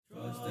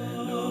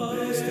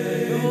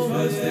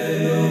trust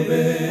and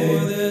obey,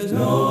 for there's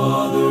no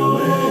other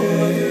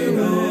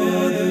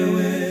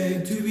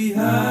way to be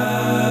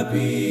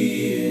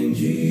happy in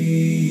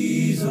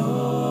Jesus,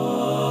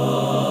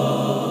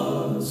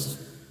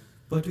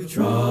 but to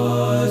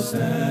trust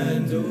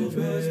and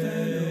obey.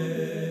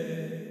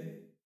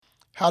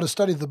 How to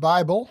Study the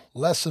Bible,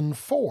 Lesson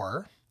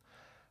 4,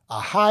 A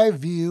High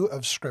View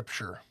of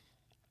Scripture.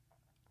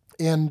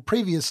 In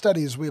previous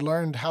studies, we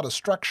learned how to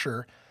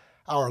structure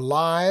our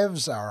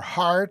lives, our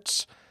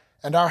hearts,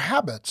 and our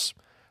habits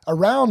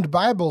around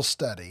Bible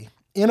study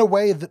in a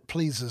way that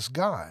pleases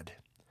God.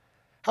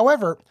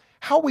 However,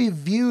 how we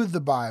view the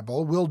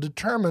Bible will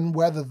determine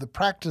whether the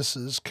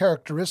practices,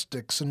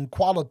 characteristics, and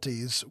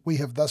qualities we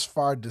have thus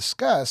far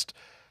discussed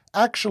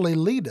actually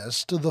lead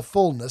us to the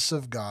fullness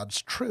of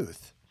God's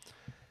truth.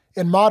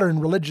 In modern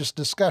religious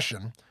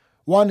discussion,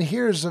 one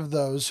hears of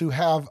those who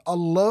have a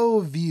low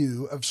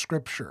view of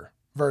Scripture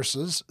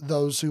versus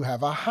those who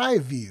have a high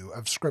view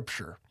of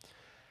Scripture.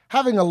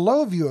 Having a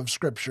low view of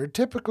Scripture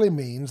typically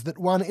means that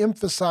one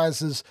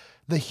emphasizes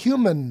the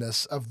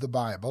humanness of the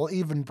Bible,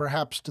 even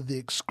perhaps to the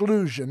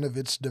exclusion of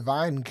its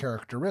divine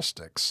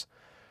characteristics.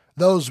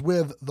 Those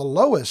with the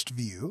lowest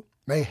view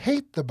may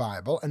hate the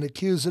Bible and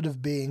accuse it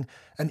of being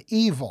an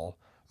evil,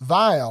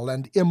 vile,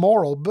 and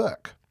immoral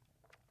book.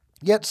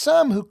 Yet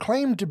some who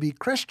claim to be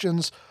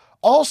Christians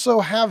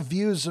also have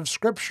views of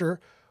Scripture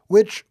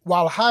which,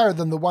 while higher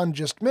than the one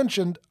just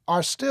mentioned,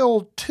 are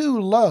still too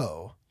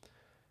low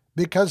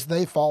because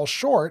they fall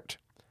short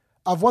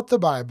of what the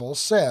Bible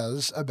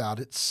says about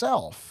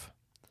itself.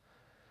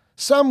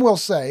 Some will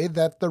say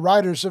that the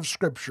writers of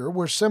Scripture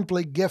were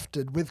simply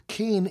gifted with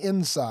keen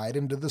insight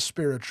into the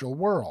spiritual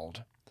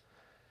world.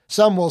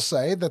 Some will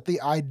say that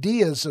the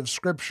ideas of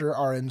Scripture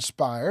are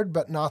inspired,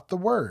 but not the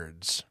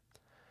words.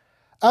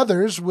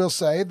 Others will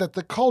say that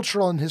the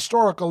cultural and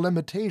historical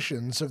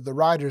limitations of the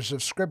writers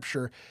of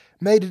Scripture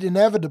made it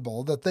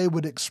inevitable that they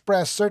would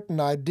express certain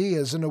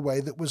ideas in a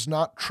way that was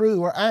not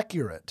true or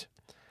accurate.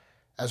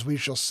 As we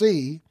shall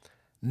see,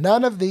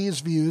 none of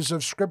these views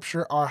of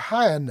Scripture are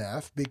high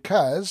enough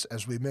because,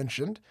 as we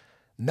mentioned,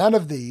 none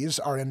of these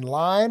are in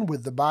line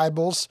with the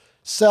Bible's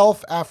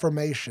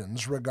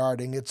self-affirmations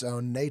regarding its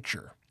own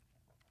nature.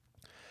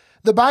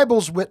 The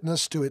Bible's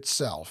witness to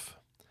itself.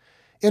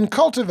 In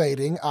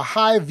cultivating a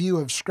high view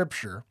of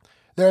Scripture,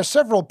 there are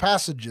several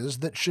passages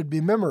that should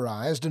be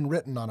memorized and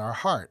written on our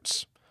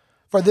hearts.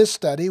 For this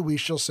study, we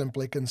shall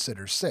simply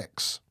consider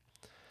 6.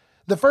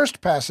 The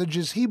first passage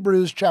is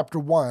Hebrews chapter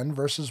 1,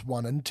 verses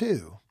 1 and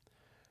 2.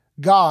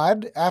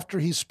 God, after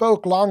He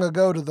spoke long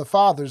ago to the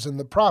fathers and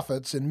the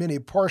prophets in many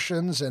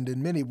portions and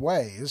in many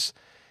ways,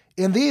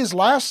 in these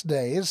last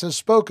days has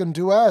spoken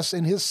to us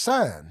in His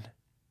Son.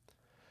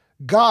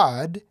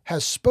 God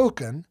has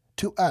spoken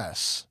to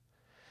us.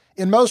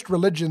 In most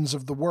religions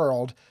of the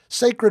world,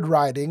 sacred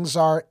writings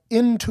are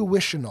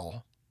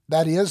intuitional.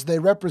 That is, they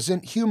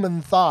represent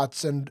human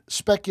thoughts and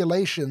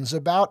speculations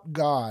about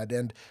God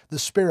and the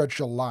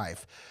spiritual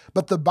life.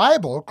 But the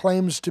Bible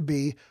claims to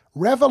be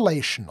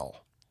revelational.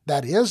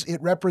 That is,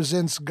 it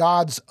represents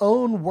God's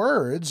own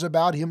words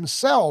about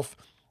Himself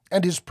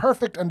and His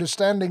perfect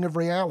understanding of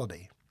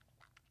reality.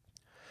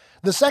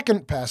 The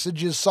second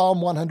passage is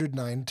Psalm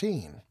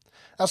 119.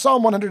 Now,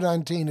 Psalm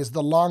 119 is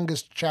the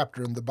longest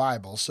chapter in the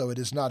Bible, so it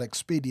is not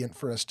expedient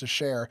for us to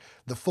share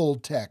the full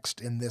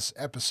text in this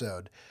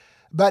episode.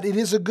 But it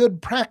is a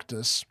good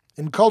practice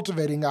in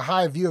cultivating a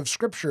high view of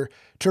Scripture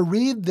to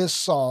read this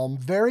psalm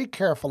very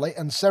carefully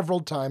and several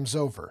times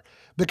over,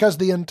 because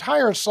the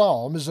entire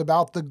psalm is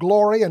about the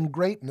glory and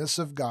greatness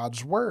of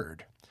God's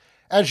Word.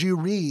 As you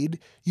read,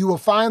 you will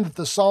find that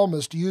the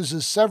psalmist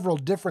uses several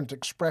different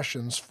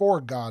expressions for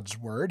God's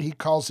Word. He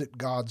calls it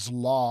God's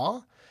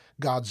law,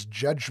 God's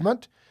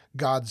judgment,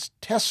 God's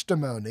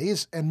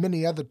testimonies, and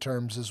many other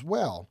terms as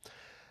well.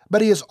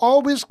 But he is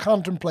always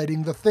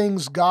contemplating the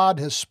things God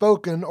has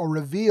spoken or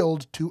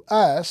revealed to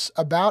us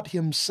about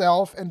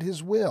Himself and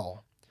His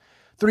will.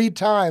 3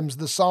 times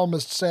the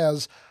psalmist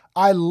says,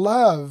 I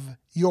love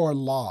your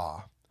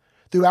law.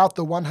 Throughout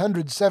the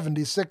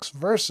 176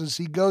 verses,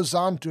 he goes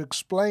on to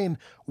explain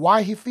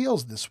why he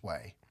feels this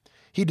way.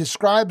 He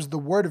describes the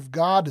Word of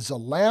God as a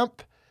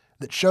lamp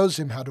that shows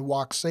him how to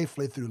walk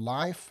safely through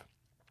life,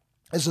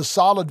 as a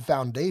solid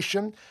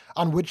foundation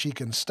on which he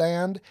can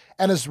stand,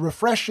 and as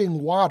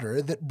refreshing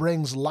water that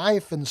brings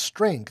life and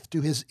strength to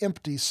his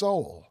empty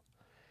soul.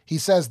 He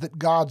says that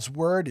God's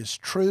Word is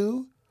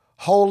true,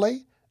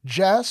 holy,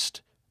 just,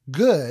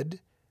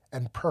 good,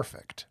 and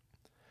perfect.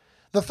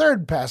 The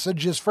third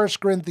passage is 1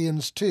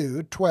 Corinthians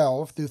 2,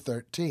 12 through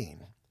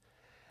 13.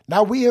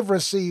 Now we have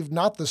received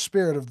not the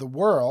Spirit of the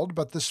world,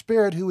 but the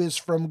Spirit who is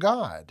from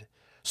God,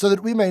 so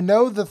that we may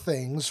know the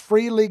things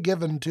freely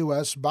given to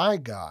us by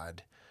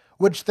God,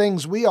 which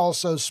things we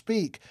also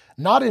speak,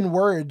 not in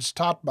words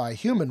taught by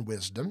human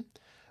wisdom,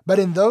 but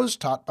in those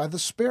taught by the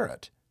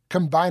Spirit,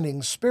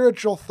 combining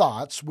spiritual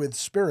thoughts with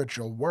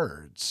spiritual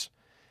words.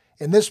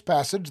 In this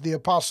passage, the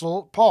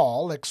Apostle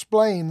Paul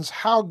explains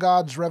how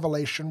God's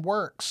revelation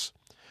works.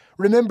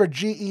 Remember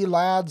G.E.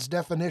 Ladd's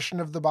definition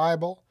of the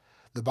Bible?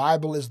 The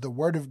Bible is the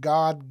Word of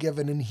God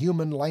given in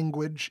human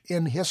language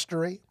in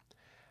history.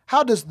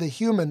 How does the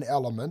human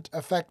element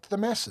affect the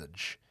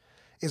message?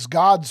 Is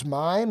God's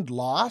mind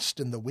lost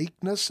in the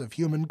weakness of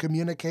human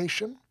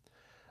communication?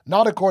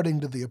 Not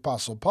according to the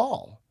Apostle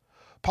Paul.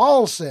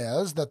 Paul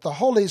says that the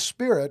Holy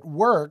Spirit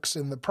works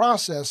in the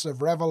process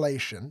of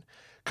revelation,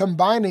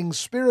 combining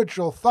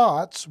spiritual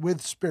thoughts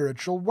with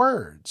spiritual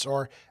words,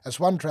 or, as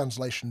one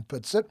translation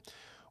puts it,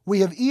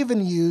 we have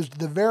even used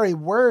the very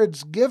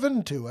words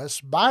given to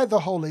us by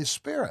the Holy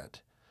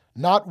Spirit,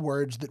 not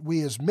words that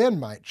we as men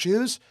might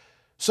choose,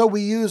 so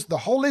we use the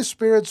Holy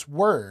Spirit's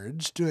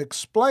words to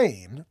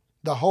explain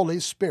the Holy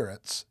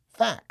Spirit's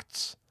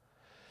facts.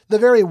 The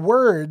very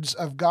words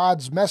of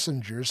God's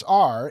messengers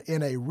are,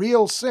 in a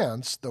real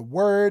sense, the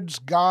words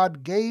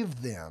God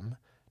gave them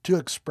to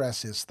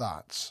express His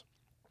thoughts.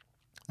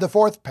 The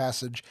fourth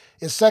passage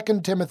is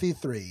 2 Timothy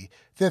 3,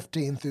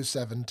 15 through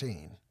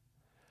 17.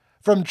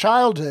 From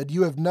childhood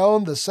you have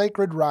known the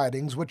sacred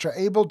writings which are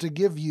able to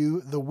give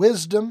you the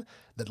wisdom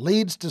that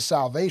leads to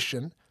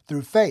salvation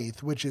through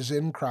faith which is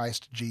in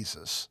Christ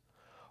Jesus.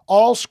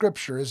 All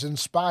Scripture is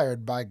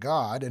inspired by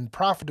God and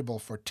profitable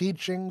for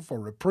teaching, for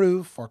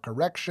reproof, for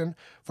correction,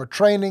 for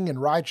training in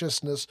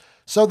righteousness,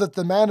 so that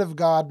the man of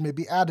God may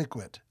be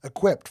adequate,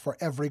 equipped for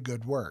every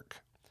good work.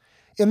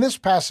 In this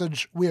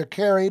passage, we are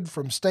carried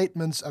from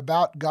statements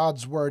about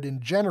God's Word in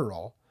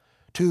general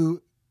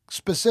to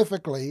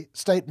specifically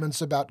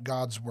statements about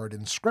God's Word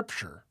in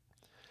Scripture.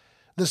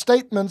 The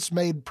statements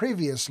made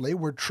previously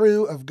were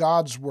true of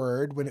God's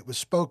Word when it was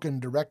spoken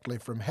directly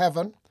from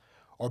heaven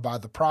or by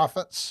the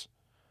prophets,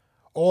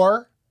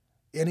 or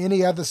in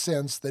any other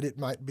sense that it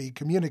might be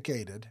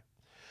communicated.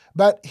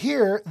 But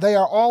here they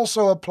are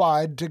also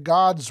applied to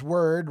God's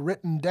Word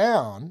written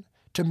down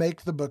to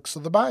make the books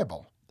of the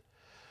Bible.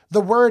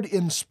 The word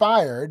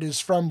inspired is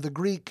from the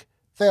Greek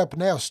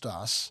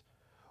theopneustos,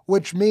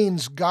 which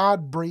means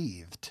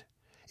God-breathed.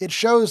 It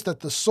shows that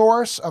the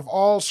source of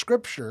all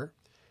Scripture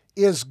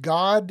is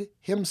God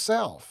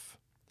Himself.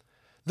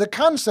 The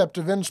concept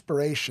of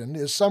inspiration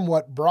is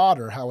somewhat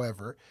broader,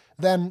 however,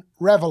 than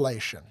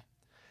revelation.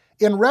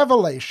 In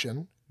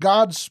revelation,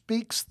 God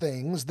speaks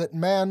things that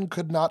man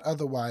could not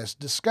otherwise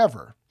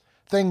discover,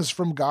 things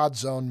from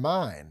God's own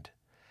mind.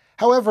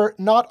 However,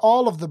 not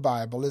all of the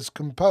Bible is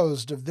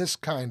composed of this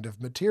kind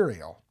of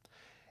material.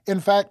 In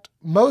fact,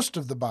 most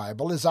of the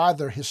Bible is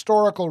either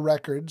historical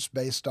records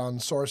based on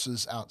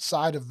sources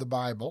outside of the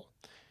Bible,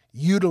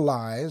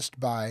 utilized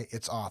by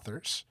its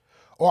authors,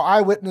 or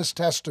eyewitness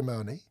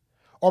testimony,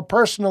 or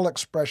personal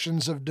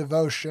expressions of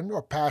devotion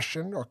or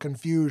passion or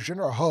confusion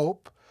or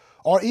hope,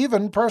 or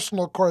even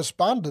personal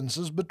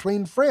correspondences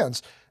between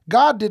friends.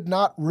 God did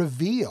not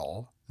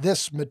reveal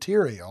this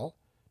material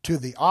to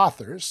the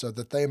authors so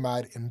that they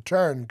might in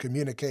turn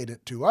communicate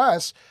it to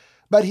us,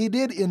 but He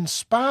did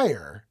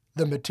inspire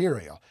the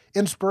material.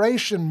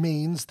 Inspiration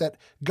means that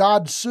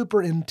God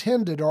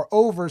superintended or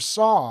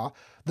oversaw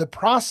the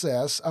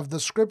process of the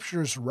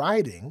Scripture's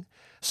writing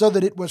so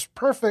that it was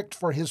perfect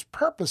for His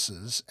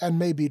purposes and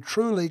may be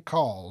truly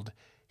called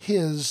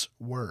His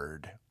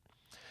Word.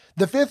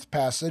 The fifth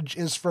passage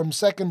is from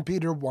 2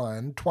 Peter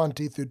 1,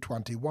 20 through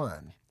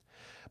 21.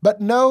 But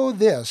know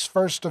this,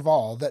 first of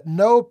all, that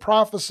no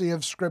prophecy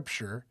of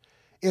Scripture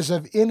is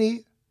of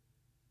any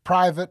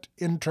private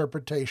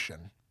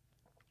interpretation,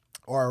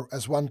 or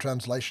as one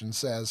translation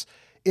says,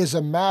 is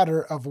a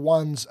matter of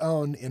one's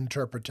own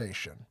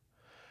interpretation.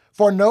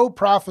 For no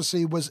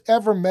prophecy was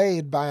ever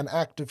made by an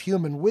act of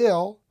human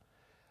will,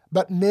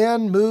 but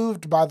men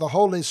moved by the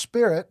Holy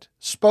Spirit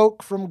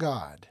spoke from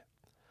God.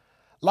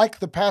 Like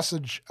the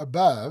passage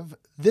above,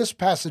 this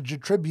passage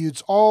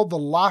attributes all the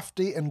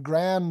lofty and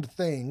grand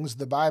things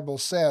the Bible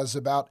says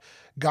about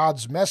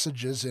God's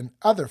messages in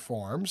other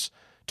forms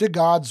to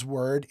God's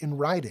Word in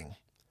writing.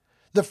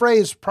 The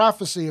phrase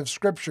prophecy of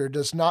Scripture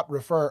does not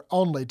refer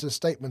only to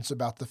statements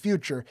about the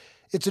future.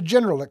 It's a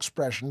general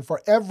expression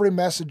for every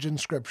message in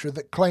Scripture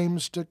that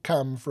claims to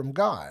come from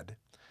God.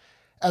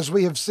 As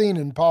we have seen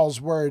in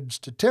Paul's words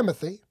to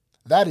Timothy,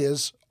 that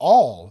is,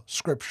 all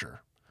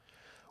Scripture.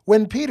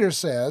 When Peter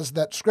says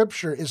that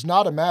Scripture is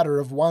not a matter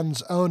of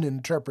one's own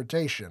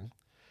interpretation,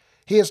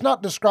 he is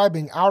not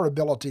describing our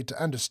ability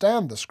to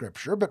understand the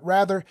Scripture, but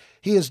rather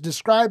he is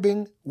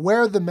describing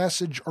where the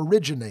message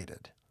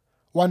originated.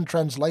 One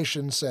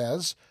translation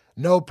says,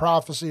 no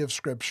prophecy of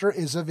Scripture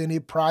is of any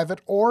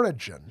private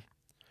origin.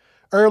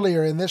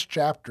 Earlier in this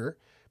chapter,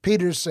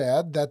 Peter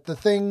said that the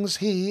things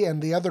he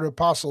and the other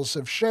apostles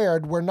have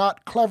shared were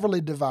not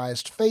cleverly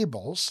devised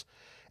fables,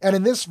 and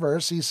in this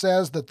verse he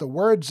says that the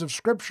words of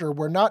Scripture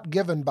were not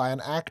given by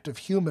an act of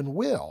human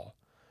will.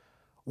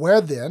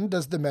 Where then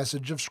does the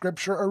message of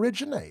Scripture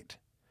originate?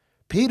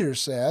 Peter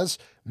says,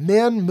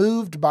 men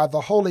moved by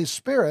the Holy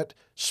Spirit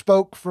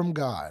spoke from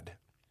God.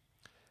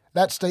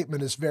 That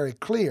statement is very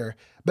clear,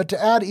 but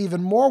to add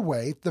even more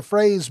weight, the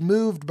phrase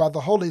moved by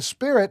the Holy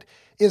Spirit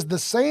is the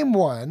same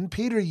one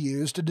Peter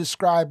used to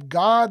describe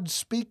God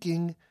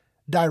speaking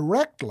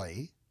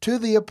directly to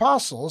the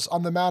apostles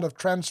on the Mount of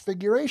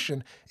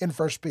Transfiguration in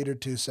 1 Peter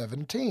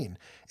 2:17.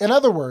 In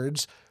other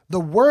words, The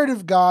Word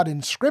of God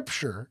in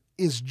Scripture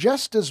is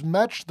just as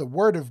much the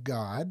Word of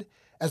God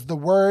as the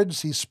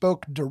words he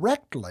spoke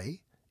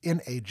directly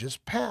in ages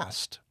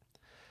past.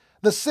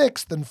 The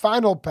sixth and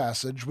final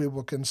passage we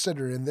will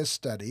consider in this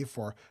study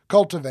for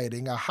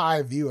cultivating a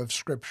high view of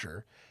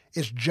Scripture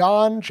is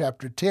John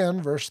chapter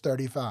 10, verse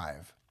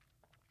 35,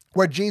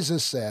 where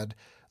Jesus said,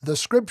 "The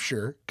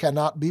Scripture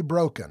cannot be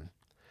broken."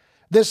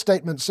 This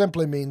statement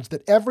simply means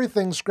that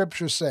everything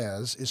Scripture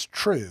says is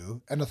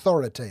true and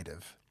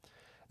authoritative.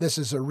 This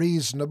is a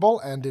reasonable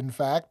and, in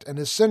fact, an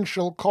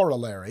essential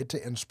corollary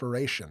to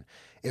inspiration.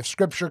 If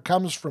Scripture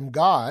comes from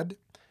God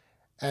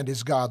and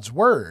is God's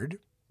Word,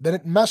 then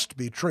it must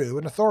be true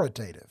and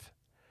authoritative.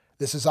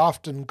 This is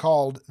often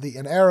called the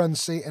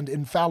inerrancy and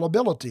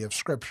infallibility of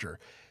Scripture.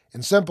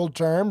 In simple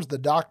terms, the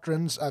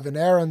doctrines of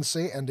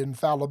inerrancy and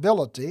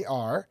infallibility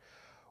are: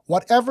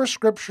 whatever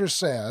Scripture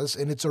says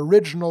in its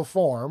original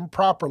form,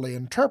 properly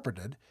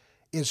interpreted,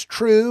 is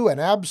true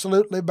and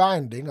absolutely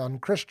binding on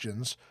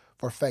Christians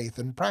for faith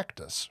and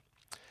practice.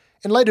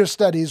 In later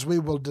studies, we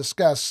will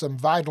discuss some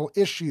vital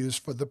issues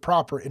for the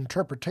proper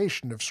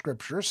interpretation of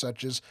Scripture,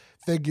 such as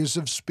figures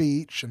of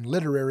speech and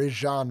literary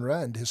genre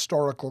and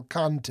historical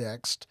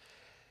context.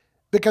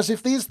 Because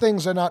if these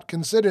things are not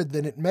considered,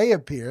 then it may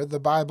appear the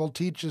Bible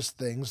teaches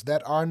things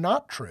that are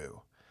not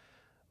true.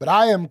 But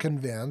I am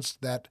convinced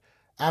that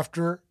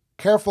after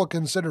careful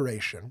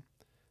consideration,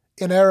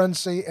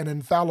 inerrancy and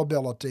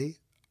infallibility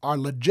are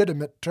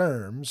legitimate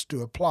terms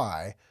to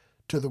apply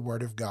to the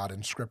Word of God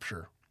in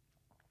Scripture.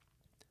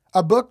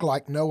 A book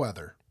like no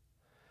other.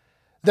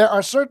 There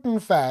are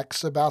certain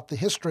facts about the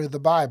history of the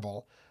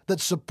Bible that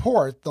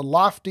support the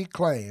lofty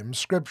claims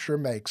Scripture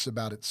makes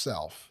about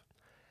itself.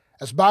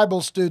 As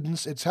Bible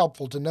students, it's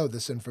helpful to know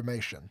this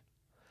information.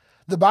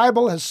 The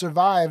Bible has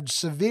survived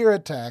severe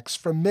attacks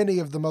from many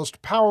of the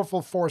most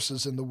powerful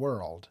forces in the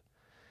world.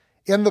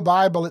 In the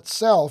Bible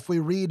itself, we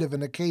read of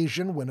an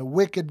occasion when a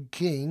wicked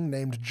king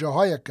named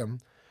Jehoiakim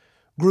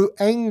grew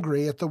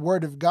angry at the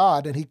Word of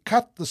God, and he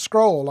cut the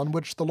scroll on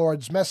which the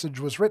Lord's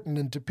message was written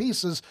into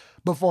pieces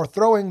before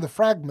throwing the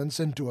fragments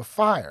into a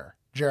fire,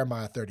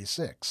 Jeremiah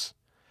 36.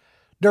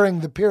 During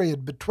the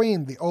period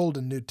between the Old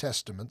and New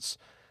Testaments,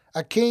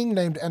 a king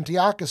named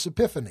Antiochus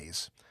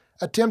Epiphanes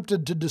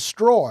attempted to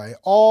destroy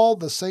all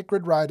the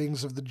sacred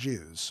writings of the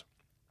Jews.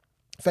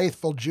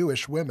 Faithful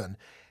Jewish women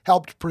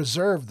helped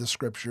preserve the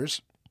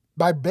Scriptures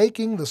by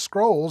baking the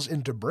scrolls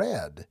into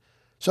bread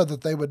so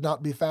that they would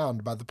not be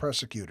found by the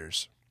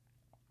persecutors.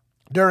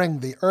 During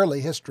the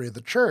early history of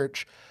the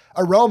Church,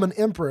 a Roman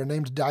emperor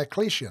named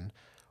Diocletian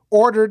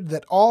ordered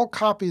that all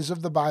copies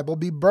of the Bible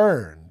be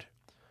burned.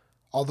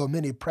 Although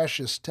many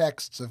precious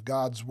texts of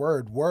God's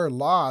Word were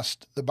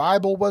lost, the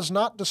Bible was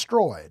not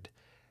destroyed,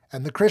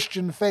 and the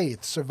Christian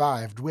faith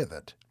survived with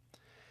it.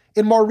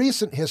 In more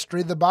recent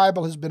history, the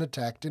Bible has been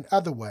attacked in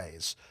other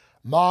ways,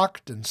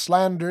 mocked and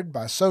slandered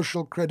by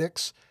social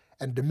critics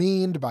and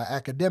demeaned by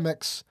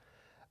academics,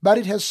 but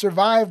it has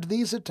survived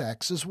these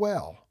attacks as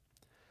well.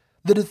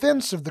 The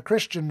defense of the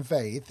Christian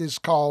faith is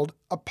called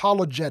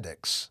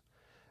apologetics.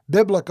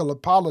 Biblical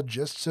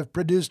apologists have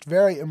produced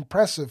very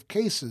impressive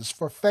cases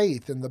for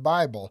faith in the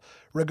Bible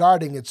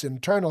regarding its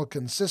internal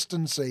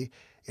consistency,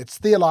 its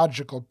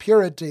theological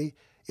purity,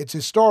 its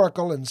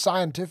historical and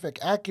scientific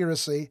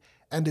accuracy,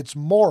 and its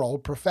moral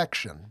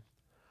perfection.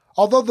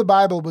 Although the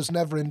Bible was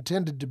never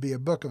intended to be a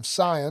book of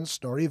science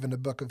nor even a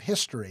book of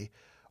history,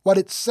 what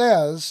it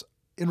says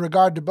in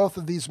regard to both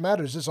of these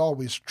matters is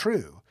always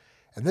true,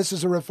 and this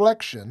is a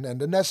reflection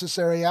and a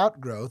necessary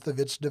outgrowth of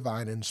its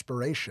divine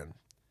inspiration.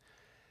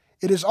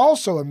 It is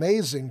also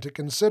amazing to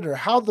consider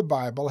how the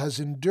Bible has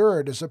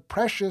endured as a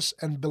precious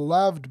and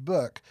beloved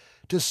book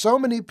to so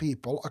many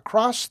people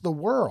across the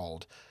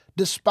world,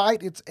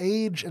 despite its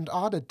age and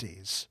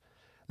oddities.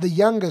 The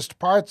youngest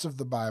parts of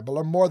the Bible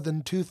are more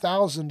than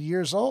 2,000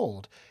 years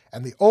old,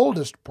 and the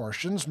oldest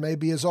portions may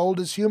be as old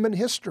as human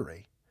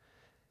history.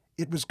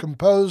 It was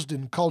composed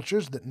in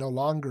cultures that no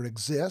longer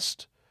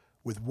exist,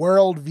 with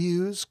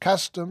worldviews,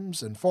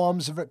 customs, and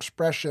forms of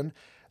expression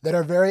that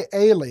are very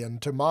alien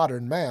to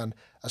modern man,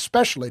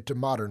 especially to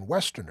modern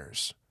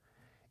Westerners.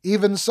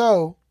 Even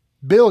so,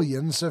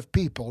 billions of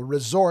people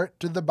resort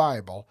to the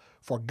Bible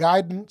for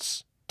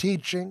guidance,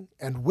 teaching,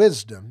 and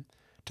wisdom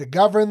to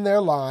govern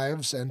their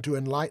lives and to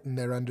enlighten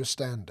their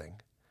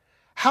understanding.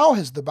 How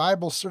has the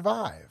Bible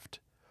survived?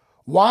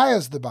 Why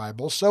is the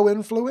Bible so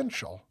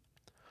influential?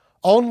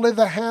 Only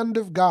the hand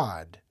of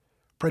God,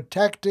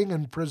 protecting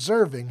and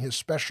preserving His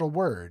special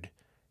word,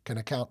 can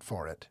account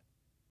for it.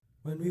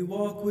 When we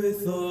walk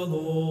with the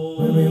Lord,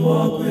 when we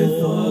walk with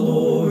the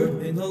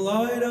Lord, in the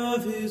light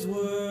of His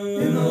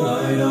word, in the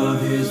light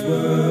of His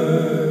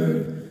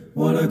word,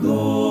 what a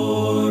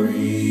glory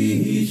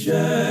He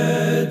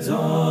sheds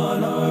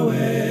on our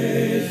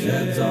way,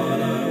 sheds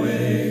on our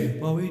way.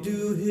 While we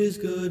do His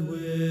good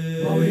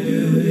will, while we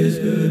do His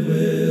good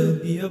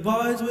will, He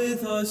abides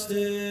with us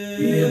still,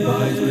 He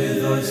abides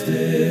with us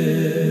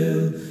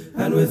still,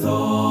 and with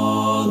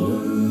all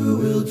who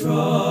will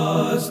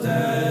trust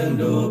and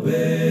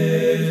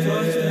obey,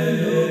 trust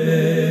and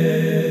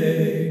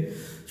obey,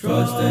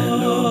 Trust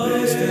and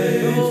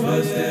obey,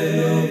 trust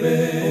and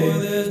obey, for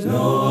there's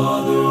no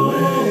other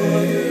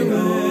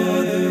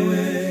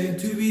way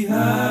to be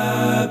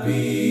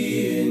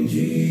happy in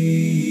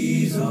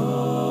Jesus,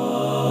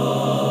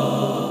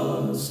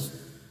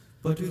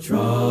 but to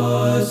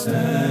trust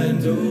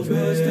and obey.